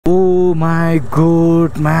My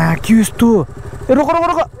God मा के यस्तो ए रोक रोक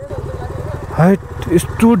रोक हैट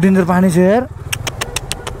यस्तो डेन्जर पानी छ यार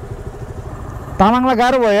तामाङलाई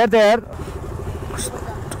गाह्रो भयो यार त्यहाँ यार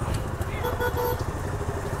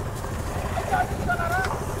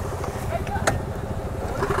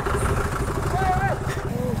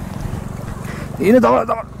इने दबा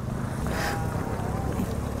दबा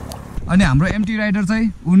अनि हाम्रो एमटी राइडर चाहिँ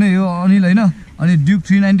उ नै हो अनिल हैन अनि ड्युक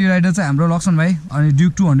 390 राइडर चाहिँ हाम्रो लक्ष्मण भाइ अनि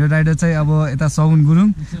ड्युक 200 राइडर चाहिँ अब यता सगुन गुरुङ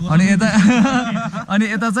अनि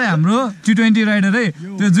यता चाहिँ हाम्रो T20 राइडर है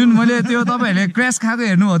त्यो जुन मैले त्यो तपाईहरुले क्र्याश खाएको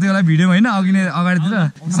हेर्नु हो त्यो होला भिडियोमा हैन अघि नै अगाडितिर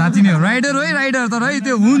साथी नै हो राइडर हो है राइडर तर है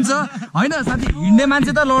त्यो हुन्छ हैन साथी हिँड्ने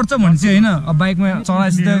मान्छे त लड्छ भन्छ हैन अब बाइकमा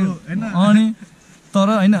चलाएपछि त अनि तर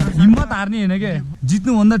हैन हिम्मत हार्ने हैन के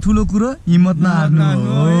जित्नु भन्दा ठुलो कुरो हिम्मत नहार्नु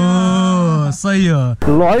हो सही हो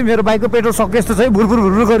ल है मेरो बाइकको पेट्रोल सके जस्तो छ है भुरभुर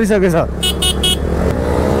भुरभुर गरिसकेछ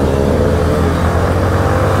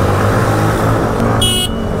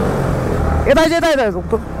यता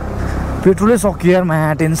पेट्रोलै सकियो यार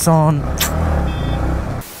माया tension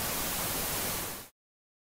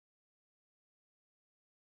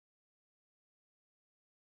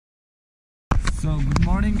so good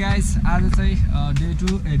morning guys आज चाहिँ डे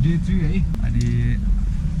 3 है अनि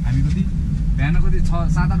हामी कति बिहान कति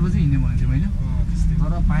 7-8 बजे हिँड्ने भनेको थियौँ होइन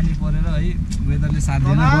तर पानी परेर है वेदरले साथ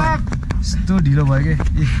दिएन यस्तो ढिलो भयो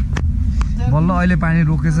कि बल्ल अहिले पानी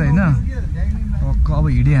रोकेछ होइन अब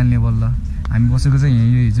हिँडिहाल्ने बल्ल हामी बसेको चाहिँ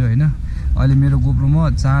यहीँ हिजो होइन अहिले मेरो गोप्रोमा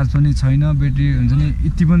चार्ज पनि छैन ब्याट्री हुन्छ नि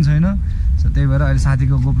यति पनि छैन सो त्यही भएर अहिले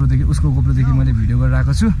साथीको गोप्रोदेखि उसको गोप्रोदेखि मैले भिडियो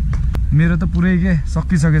गरिरहेको छु मेरो त पुरै के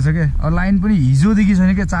सकिसकेछ के अब लाइन पनि हिजोदेखि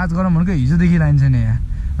छैन के चार्ज गरौँ भनेको हिजोदेखि लाइन छैन यहाँ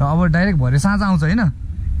र अब डाइरेक्ट भरे साँझ आउँछ होइन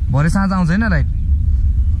भरे साँझ आउँछ होइन लाइट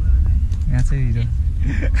यहाँ चाहिँ हिजो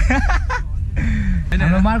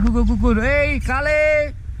हाम्रो मार्कुको कुकुर ए काले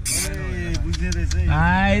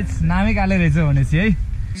नामै काले रहेछ भनेपछि है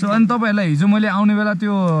सो अनि तपाईहरुलाई हिजो मैले आउने बेला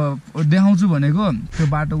त्यो देखाउँछु भनेको त्यो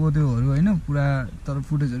बाटोको त्योहरु हैन पुरा तर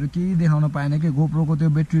फुटेजहरु केही देखाउन पाएन के गोप्रोको त्यो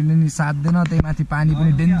ब्याट्रीले नि साथ दिएन त्यही माथि पानी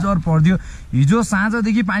पनि डेन्जर पर्दियो हिजो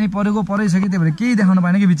साँझदेखि पानी परेको परिसक्यो त्यही भएर केही देखाउन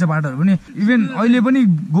पाएन के बिच बाटोहरु पनि इभन अहिले पनि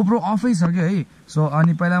गोप्रो अफै छ के है सो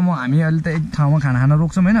अनि पहिला हामी अहिले त एक ठाउँमा खाना खान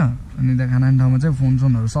रोक्छौं हैन अनि त्यहाँ खाना खाने ठाउँमा चाहिँ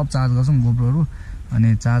फोनहरु सब चार्ज गर्छौं गोप्रोहरु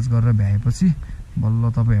अनि चार्ज गरेर भ्याएपछि बल्ल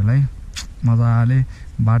तपाईहरुलाई मजाले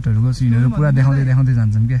बाटोहरुको सिनहरु पुरा देखाउँदै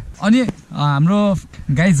जान्छौं के अनि हाम्रो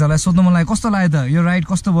गाइजहरुलाई सोध्नु मन लाग्यो कस्तो लाग्यो त यो राइड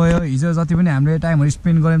कस्तो भयो हिजो जति पनि हामीले टाइमहरु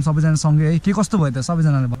स्पेन्ड गर्यौं सबैजना सँगै है के कस्तो भयो त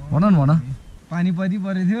सबैजनाले भन पानी पनि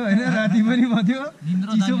परे थियो हैन राति पनि भयो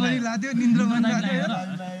चिसो पनि लाग्थ्यो निन्द्रा पनि लाग्थ्यो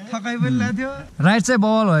थकाइ पनि लाग्थ्यो राइड चाहिँ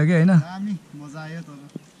बवाल भयो के हैन मजा आयो तर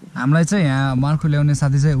हामीलाई चाहिँ यहाँ मार्खु ल्याउने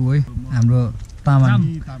साथी चाहिँ उ है हाम्रो तामाङ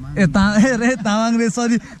तामाङ रे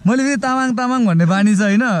सरी मैले फेरि तामाङ भन्ने बानी छ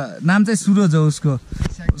हैन नाम चाहिँ सुरज हो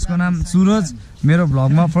उसको नाम सुरज मेरो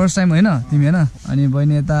भ्लगमा फर्स्ट टाइम हैन तिमी हैन अनि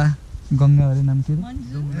बहिनी यता गंगा अरे नाम के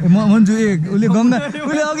रे मन्जु उले गंगा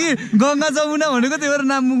उले अघि गंगा जमुना भनेको त्यही भएर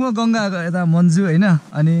नाम मुखमा गंगा यता मन्जु हैन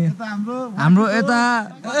अनि हाम्रो यता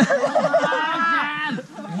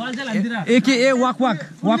ए वाक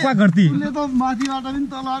गर्ती उले त माथिबाट पनि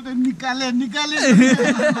तलबाट निकाले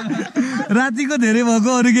रातिको धेरै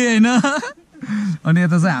भएको अरु के हैन अनि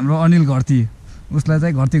यता चाहिँ हाम्रो अनिल घरती उसलाई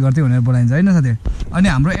चाहिँ घरती भनेर बोलाइन्छ हैन साथी अनि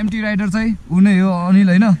हाम्रो एमटी राइडर चाहिँ उ नै हो अनिल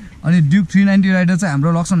हैन अनि ड्युक 390 राइडर चाहिँ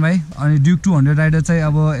हाम्रो लक्ष्मण भाइ अनि ड्युक 200 राइडर चाहिँ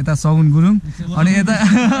अब यता सगुन गुरुङ अनि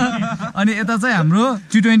यता चाहिँ हाम्रो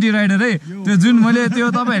T20 राइडर है त्यो जुन मैले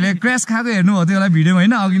त्यो तपाईहरुले क्र्याश खाएको हेर्नु हो त्यो होला भिडियोमा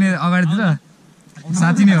हैन अघि नै अगाडितिर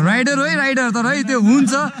साथी नै हो राइडर तर है त्यो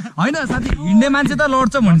हुन्छ हैन साथी हिँड्ने मान्छे त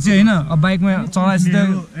लड्छ भन्छ हैन अब बाइकमा चलाएपछि त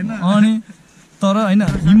अनि तर हैन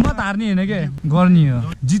हिम्मत हार्ने हैन के गर्ने हो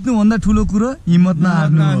जित्नु भन्दा ठुलो कुरो हिम्मत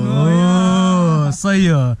नहार्नु हो सही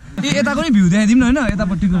हो यताको नि भ्यू देखाइदिउँ न हैन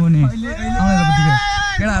यतापट्टिको पनि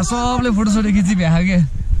केटा सबले फोटोसोटो खिची भ्यायो के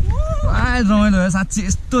आइ रमाइलो भयो साच्चै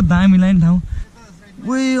यस्तो दामी लाइन ठाउँ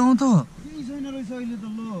ओइ आउँ त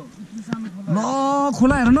ल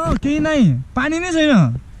खोला हेर न केही नै पानी नै छैन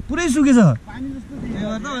पुरै सुकेछ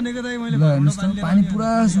पानी पुरा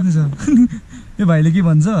सुकेछ यो भाइले के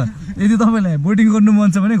भन्छ यदि तपाईलाई बोटिङ गर्नु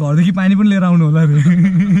मन छ भने घरदेखि पानी पनि लिएर आउनु होला रे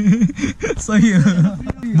सही हो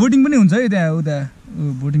बोटिङ पनि हुन्छ है त्यहाँ उता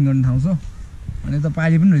बोटिङ गर्ने ठाउँ छ अनि यता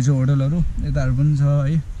पानी पनि रहेछ होटलहरु यताहरु पनि छ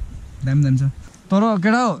है दामी छ तर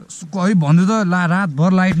केटा है भन्दै त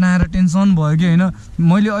रातभर लाइट नआएर टेन्सन भयो कि हैन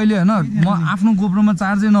मैले अहिले हैन म आफ्नो गोप्रोमा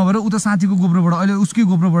चार्जै नभएर उता साथीको गोप्रोबाट अहिले उसकै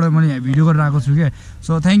गोप्रोबाट मैले यहाँ भिडियो गरेर आएको छु के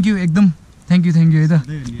सो थ्यांक यू एकदम थ्यांक यू है त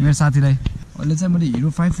मेरो साथीलाई अहिले चाहिँ मैले हिरो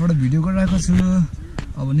 5 बाट भिडियो गरिरहेको छु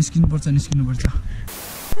अब निस्किनु पर्छ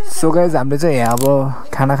सो गाइज हामीले चाहिँ यहाँ अब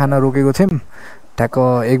खाना रोकेको थियौं ठ्याक्क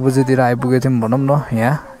 1 बजेतिर आइपुगेको थियौँ भनौँ न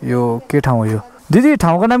यहाँ। यो के ठाउँ हो यो दिदी?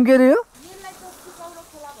 ठाउँको नाम के अरे यो?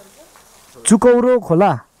 चुकौरो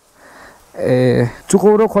खोला। ए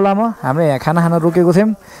चुकौरो खोलामा हाम्रो यहाँ खाना खान रोकेको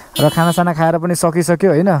थियौँ र खानासाना खाएर पनि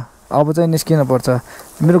सकिसक्यो होइन। अब चाहिँ निस्किनु पर्छ।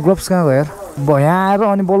 मेरो ग्लोभ्स कहाँ गयो यार? यहाँ आएर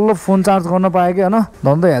अनि बल्ल फोन चार्ज गर्न पाएँ कि होइन।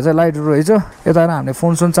 धन्दा यहाँ चाहिँ लाइटहरू रहेछ। यता आएर हामीले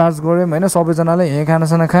फोन चार्ज गऱ्यौँ होइन। सबैजनाले यहीँ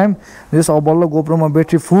खानासाना खायौँ। जस अब बल्ल गोप्रोमा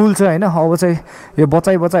ब्याट्री फुल छ होइन। अब चाहिँ यो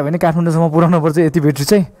बचाइ भने काठमाडौँसम्म पुऱ्याउनु पर्छ यति ब्याट्री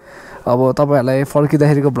चाहिँ। अब तपाईँहरूलाई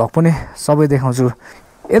फर्किँदाखेरिको भ्लग पनि सबै देखाउँछु।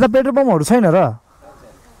 यता पेट्रोल पम्पहरू छैन र?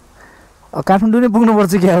 काठमाडौँ नै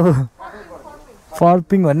पुग्नुपर्छ क्या अब।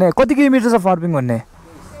 फर्पिङ भन्ने कति किलोमिटर छ? फर्पिङ भन्ने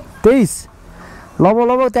 23।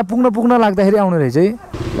 लगभग त्यहाँ पुग्न लाग्दाखेरि आउने रहेछ है।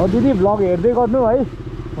 ल दिदी भ्लग हेर्दै गर्नु है,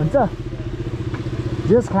 हुन्छ?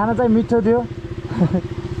 जेस खाना चाहिँ मिठो थियो।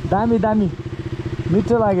 दामी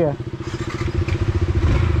मिठो लाग्यो।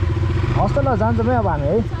 हस् त ल जान्छौँ है अब हामी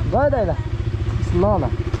है। गयो त ल ल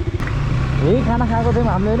यही खाना खाएको थियौँ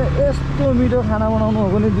हामीले होइन। यस्तो मिठो खाना बनाउनु हो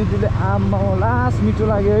भने दिदीले आमा लास्ट मिठो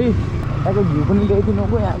लाग्यो है। यहाँको घिउ पनि ल्याइदिनु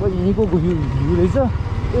हो। यहीँको घिउ रहेछ।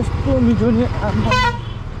 यस्तो मिठो नि आमा,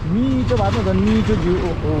 मिठो भएको झन् मिठो घिउ।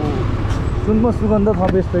 ओहो सुनमा सुगन्ध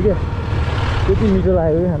थप यस्तो के, त्यति मिठो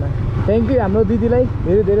लाग्यो कि खाना। थ्याङ्क यू हाम्रो दिदीलाई,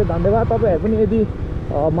 धेरै धेरै धन्यवाद। तपाईँहरू पनि यदि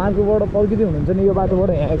मार्केटबाट फर्किँदै हुनुहुन्छ नि यो बाटोबाट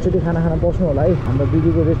यहाँ एकचोटि खाना खान बस्नु होला है हाम्रो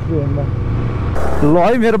दिदीको रेस्टुरेन्टमा। ल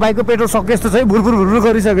है मेरो बाइकको पेट्रोल सके जस्तो छ है। भुरभुर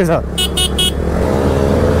गरिसकेछ।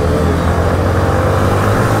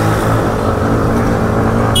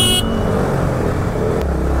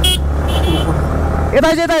 यता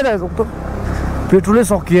पेट्रोलै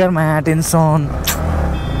सकियो यार। माया टेन्सन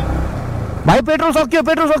भाइ। पेट्रोल सकियो।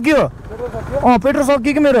 पेट्रोल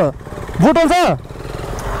सकियो कि मेरो। बोतल छ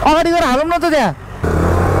अगाडि गएर हालौँ न त त्यहाँ।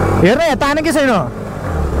 हेर यहाँ तानेकै छैन।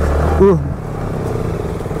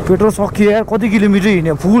 पेट्रोल सकियो यार। कति किलोमिटर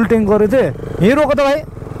हिँड्यो? फुल ट्याङ्क गरेको थिएँ। यहीँ रोक त भाइ।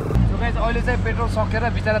 अहिले चाहिँ पेट्रोल सकेर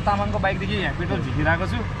बिचरा तामाङको बाइकदेखि यहाँ पेट्रोल झिकिरहेको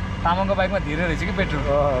छु। तामाङको बाइकमा धेरै रहेछ कि पेट्रोल।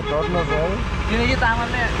 किनकि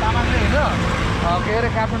तामाङले होइन के अरे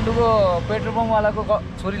काठमाडौँको पेट्रोल पम्पवालाको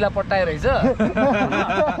छोरीलाई पट्टाए रहेछ।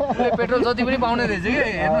 उसले पेट्रोल जति पनि पाउने रहेछ कि।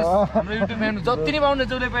 हेर्नुहोस् हाम्रो युट्युबमा हेर्नु जति नै पाउने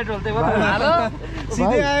चाहिँ उसले पेट्रोल त्यही भएर हाल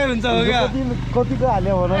सिधै आयो हुन्छ हो क्या। कतिको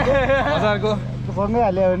हाल्यो भन? 1000को सँगै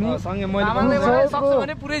हाल्यो भने सँगै मैले सक्छु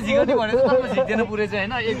भने पुरै झिक्ने भनेको तर म झिक्दैन पुरै चाहिँ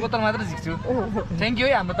होइन। 1 बोतल मात्र झिक्छु। थ्याङ्क यू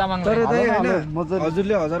है हाम्रो तामाङलाई। तर त्यही होइन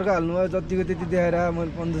हजुरले 1000को हाल्नु भयो जतिको त्यति देखाएर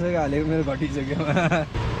मैले 1500को हालेको मेरो घटिसक्यो।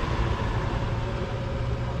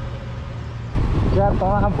 यार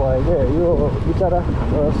तनाव भयो कि यो बिचरा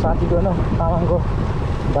हाम्रो साथीको होइन तामाङको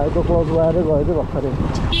भाइको क्लोज भएर गयो कि भर्खरै।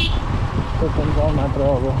 त्यो टेन्सन मात्र।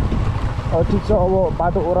 अब ठिक छ। अब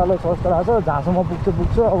बाटो ओह्रालो छ जस्तो लाग्छ। जहाँसम्म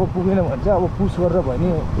पुग्छ। अब पुगेन भने चाहिँ अब पुस गरेर भयो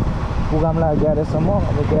नि पुगामला ग्यारेजसम्म।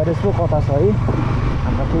 अब ग्यारेज पो कता छ है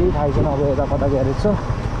हामीलाई केही थाहा छैन। अब यता कता ग्यारेज छ।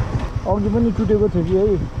 अघि पनि टुटेको थियो कि है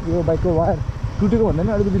यो बाइकको वायर। टुटेको भन्दा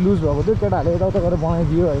पनि अलिकति लुज भएको थियो। केटाहरूले यताउता गरेर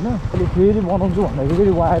बनाइदियो होइन। अहिले फेरि बनाउँछु भन्दाखेरि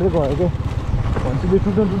फेरि वायरै गयो कि भन्छ।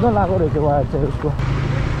 टुट्न लागेको रहेछ वायर चाहिँ उसको।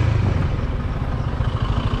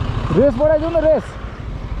 रेस बढाइदिउँ न रेस।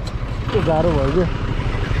 त्यो गाह्रो भयो कि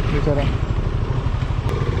बिचरा।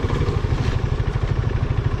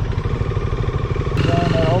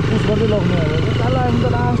 अब पुस गर्दै लग्नु अब काला आयो भने त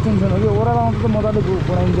लास्ट टेन्सन हो कि। ओह्रालो आउँछ त मजाले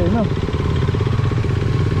बढाइन्छ होइन।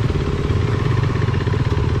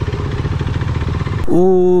 ओ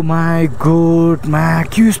माई गॉड मा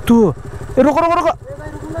के यस्तो। ए रोक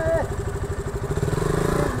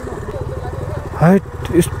हैट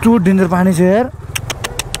यस्तो डेन्जर पानी छ यार।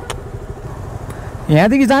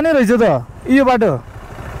 यहाँदेखि जाने रहेछ त यो बाटो।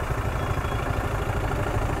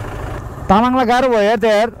 तामाङलाई गाह्रो भयो यार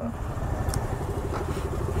त्यहाँ यार।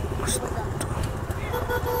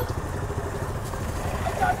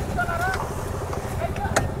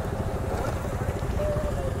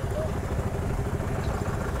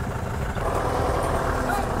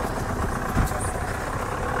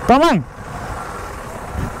 तामाङ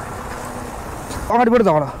अगाडिबाट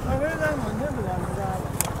झगडा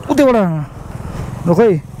उतैबाट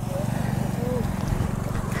रोकै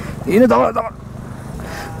हिँड्नु झगडा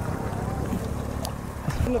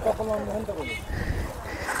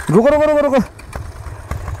रोक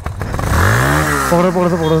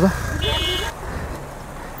पक्र त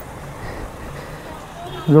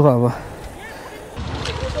रोक।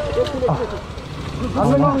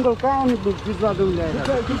 अब अङ्कल कहाँ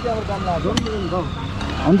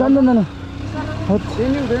जान्दैन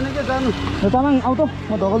हुँदैन क्या जानु। तामाङ आउ त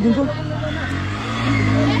म धकल दिन्छु।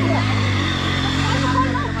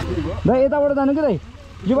 दाइ यताबाट जानु कि दाइ?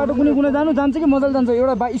 यो बाटो कुनै जानु जान्छ कि मजाले जान्छ?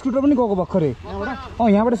 एउटा स्कुटर पनि गएको भर्खरै।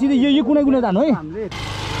 यहाँबाट सिधै यो कुनै जानु है।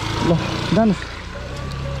 ल जानुहोस्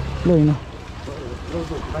ल हिँड।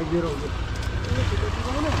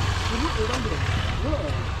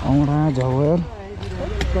 औँडा झाउ यार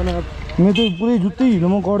मैं तो पुरै जुत्तै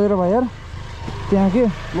हिलोमा गडेर भाइ यार त्यहाँ के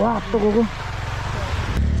वाट गएको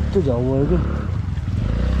यस्तो झाउ भयो कि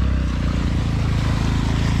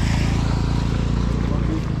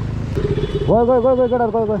गयो गयो गयो गयो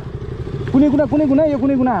केटाहरू गयो गयो कुनै कुना यो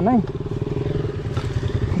कुनै कुना हान्न है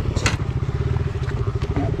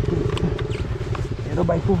मेरो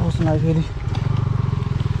बाइक पो फस्न लाग्यो फेरि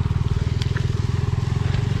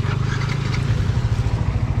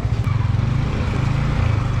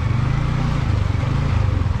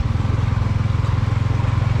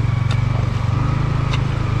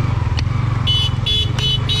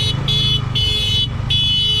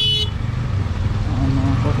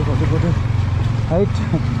हाइट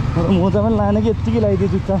मोजा पनि लाने कि यत्तिकै लगाइदियो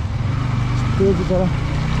जुत्ता त्यो जुत्ता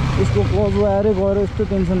यसको क्लज आएरै गएर यस्तो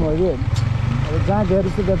टेन्सन भयो कि अब जहाँ गएर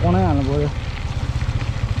यस्तो त्यहाँ बनाइहाल्नु पऱ्यो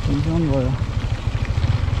टेन्सन भयो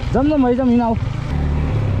जाऊँ भाइ जाऊँ हिँड आऊ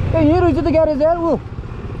ए यहीँ रहेछ त ग्यारेज यार ऊ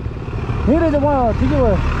यहीँ रहेछ म ठिकै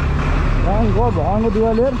भयो भगवान्को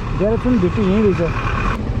दिवाली यार ग्यारेज पनि भेट्यो यहीँ रहेछ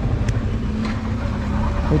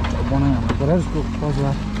बनाइहाल्नु पऱ्यो यसको क्लज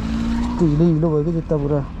यस्तो हिलो भयो कि जुत्ता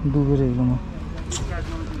पुरा डुबेर हिलोमा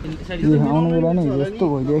आउने बेला नै यस्तो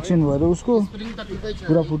भइदियो एक्सिडेन्ट भएर उसको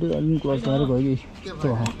पुरा फुट्यो अलि क्लच लगाएर गयो कि यस्तो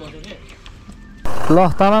ल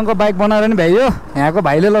तामाङको बाइक बनाएर नि भ्याइयो यहाँको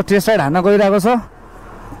भाइले ल टेस्ट राइड हान्न गइरहेको छ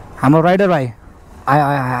हाम्रो राइडर भाइ आयो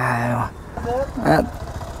आयो आयो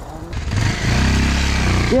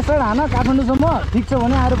टेस्ट राइड हान काठमाडौँसम्म ठिक छ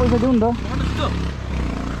भने आएर पैसा दिउँ नि त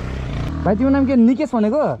भाइ तिम्रो नाम के निकेश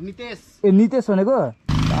भनेको ए नितेश भनेको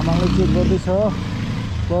तामाङले चेक गर्दैछ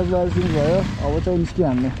क्लज लगाएर सिङ भयो अब चाहिँ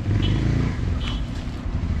निस्किहाल्ने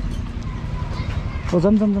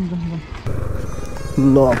जाम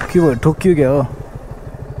ल के भयो ठोक्कियो क्या हो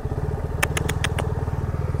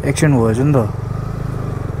एक्सिडेन्ट भएछ नि त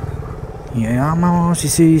यहाँ आमा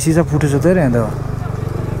सिसा फुटेछ त यहाँ त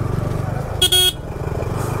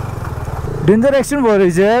डेन्जर एक्सिडेन्ट भयो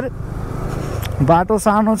रहेछ यार बाटो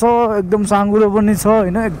सानो छ एकदम साँगुरो पनि छ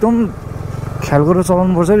होइन एकदम ख्याल गरेर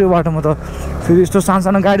चलाउनु पर्छ यो बाटोमा त फेरि यस्तो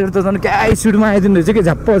सानो गाडीहरू त झन् क्या स्पिडमा आइदिनु रहेछ कि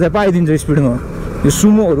झ्याप्प आइदिन्छ स्पिडमा यो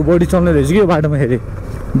सुमोहरू बढी चल्ने रहेछ कि यो बाटोमा फेरि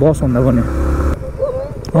बसभन्दा पनि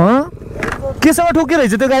केसँग ठोके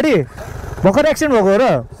रहेछ त्यो गाडी भर्खर एक्सिडेन्ट भएको हो र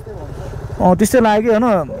त्यस्तै लाग्यो होइन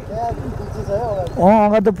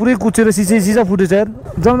अगाडि त पुरै कुचेर सिसा फुटेछ यार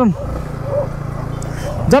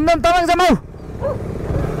जाम तामाङ जाऊ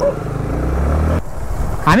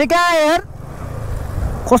हामी कहाँ आयो यार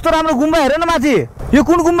कस्तो राम्रो गुम्बा हेर न माथि यो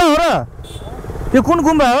कुन गुम्बा हो र यो कुन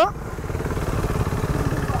गुम्बा हो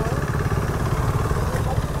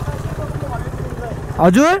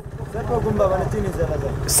हजुर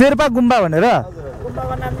शेर्पा गुम्बा भनेर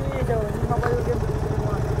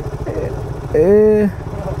ए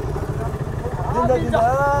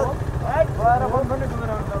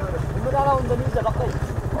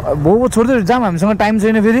भो छोड्दै जाम हामीसँग टाइम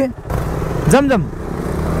छैन फेरि जाम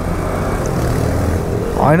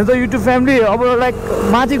होइन त युट्युब फ्यामिली अब लाइक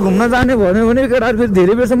माथि घुम्न जाने भन्यो भने केटाहरू फेरि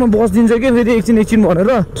धेरै बेरसम्म बसिदिन्छ कि फेरि एकछिन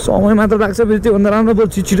भनेर समय मात्र लाग्छ फेरि त्योभन्दा राम्रो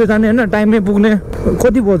छिटो जाने होइन टाइममै पुग्ने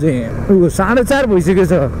कति बजे 4:30 भइसकेको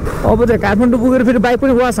छ अब चाहिँ काठमाडौँ पुगेर फेरि बाइक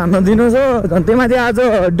पनि वास हान्न दिनु छ झन् त्यहीमाथि आज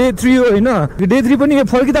डे 3 हो होइन डे 3 पनि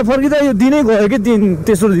फर्किँदा यो दिनै गयो कि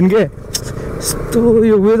तेस्रो दिन के यस्तो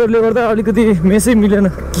यो वेदरले गर्दा अलिकति मेसै मिलेन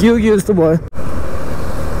के हो यस्तो भयो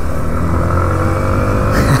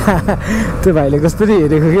त्यो भाइले कसरी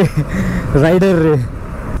हेरेको कि राइडर रे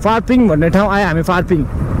फार्पिङ भन्ने ठाउँ आयो हामी फार्पिङ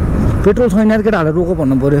पेट्रोल छैन केटाहरूलाई रोको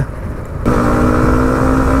भन्नु पर्यो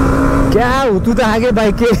क्या हो तु त आगे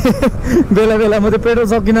बाइक के बेला म त पेट्रोल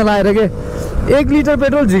सकिन लाएर के 1 लिटर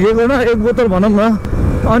पेट्रोल झिकेको न 1 बोतल भनौँ न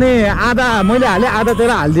अनि आधा मैले हालेँ आधा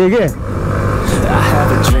तेरो हालिदिएँ के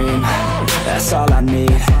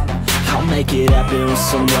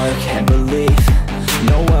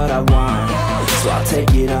So I'll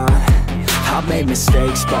take it on. I've made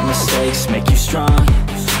mistakes, but mistakes make you strong.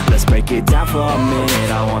 Let's break it down for a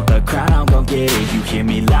minute. I want the crown, I'm gon' get it. You hear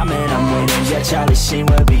me loud, man, I'm winning. Yeah, Charlie Sheen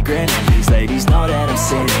will be grinning. These ladies know that I'm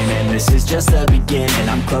sinning, and this is just the beginning.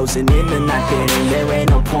 I'm closing in the night inning. There ain't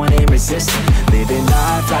no point in resisting. Living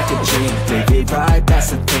life like a dream, live it right, that's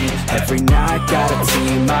the thing. Every night got a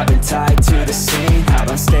team, I've been tied to the scene.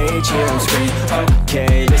 Out on stage, hear them scream.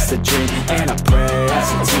 Okay, it's a dream, and I pray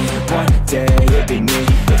as a team. One day it'll be me.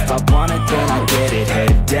 If I want it, then I get it.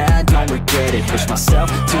 Head down, don't regret it. Push myself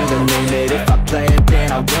to the limit. If I play it,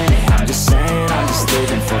 then I win it. I'm just saying, I'm just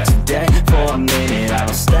living for today. For a minute, I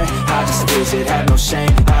don't stay, I just visit. Have no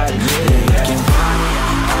shame, I admit it. You can count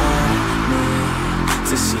on me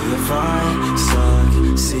to see if I succeed.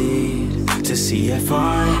 succeed, to see if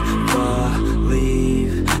I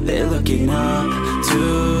believe they're looking up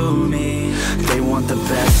to me. They want the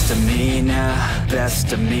best of me now,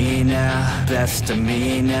 best of me now, best of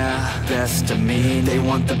me now, best of me. They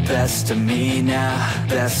want the best of me now,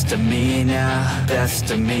 best of me now,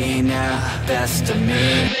 best of me now, best of me.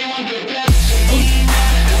 They want the best of me now.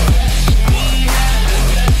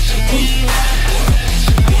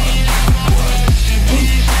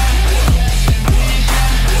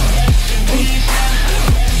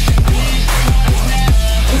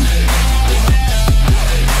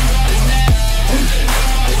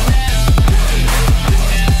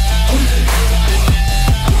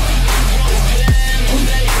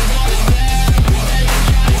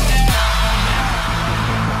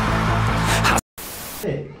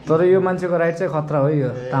 तर यो मान्छेको right चाहिँ खतरा हो यो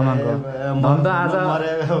तामाङको भन्छ आज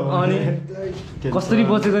अनि कसरी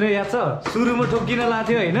बचेको रे याद छ सुरुमा ठोकिन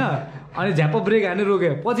लाथ्यो हैन अनि झ्याप ब्रेक हान्नु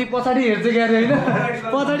रोक्यो पछि पछाडी हेर्छ ग्यारे हैन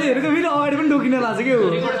पछाडी हेरेको फेरि अगाडि पनि ठोकिन लाछ के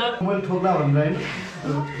हो मैले ठोक्दा भनेर हैन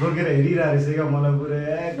रोकेर हेरिरहेको रहेछ क्या मलाई पुरै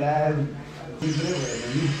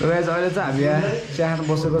गाइस अहिले चाहिँ हामी यहाँ चिया खान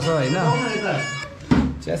बसेको छ हैन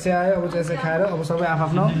चिया आयो अब चिया खाएर अब सबै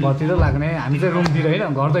आफ्नो घरतिर लाग्ने हामी चाहिँ रुमतिर हैन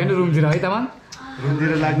घर त हैन रुमतिर है तामाङ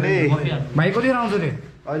रुमतिर लाग्ने भाइ कतिखेर आउँछ नि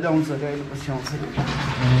अहिले आउँछ अहिले पछि आउँछ